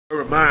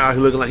Urban Meyer out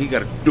here looking like he got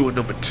to do a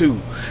number two.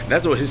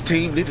 That's what his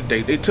team did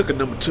today. They took a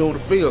number two on the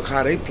field.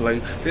 How they play,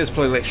 they just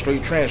play like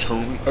straight trash,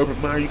 homie.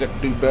 Urban Meyer, you got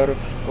to do better.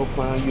 Go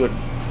find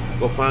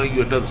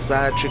you another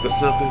side chick or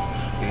something,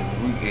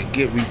 and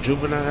get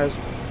rejuvenized.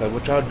 Like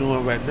what y'all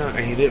doing right now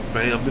ain't it,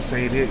 fam. This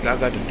ain't it. Y'all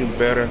got to do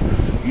better.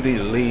 You need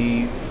to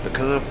leave. The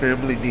Khan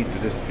family need to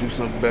just do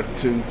something better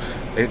too.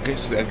 I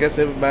guess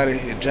everybody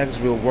in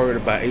Jacksonville worried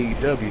about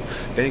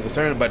AEW. They ain't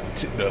concerned about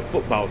the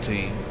football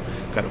team.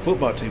 Got a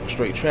football team with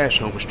straight trash,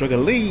 home,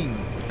 struggling.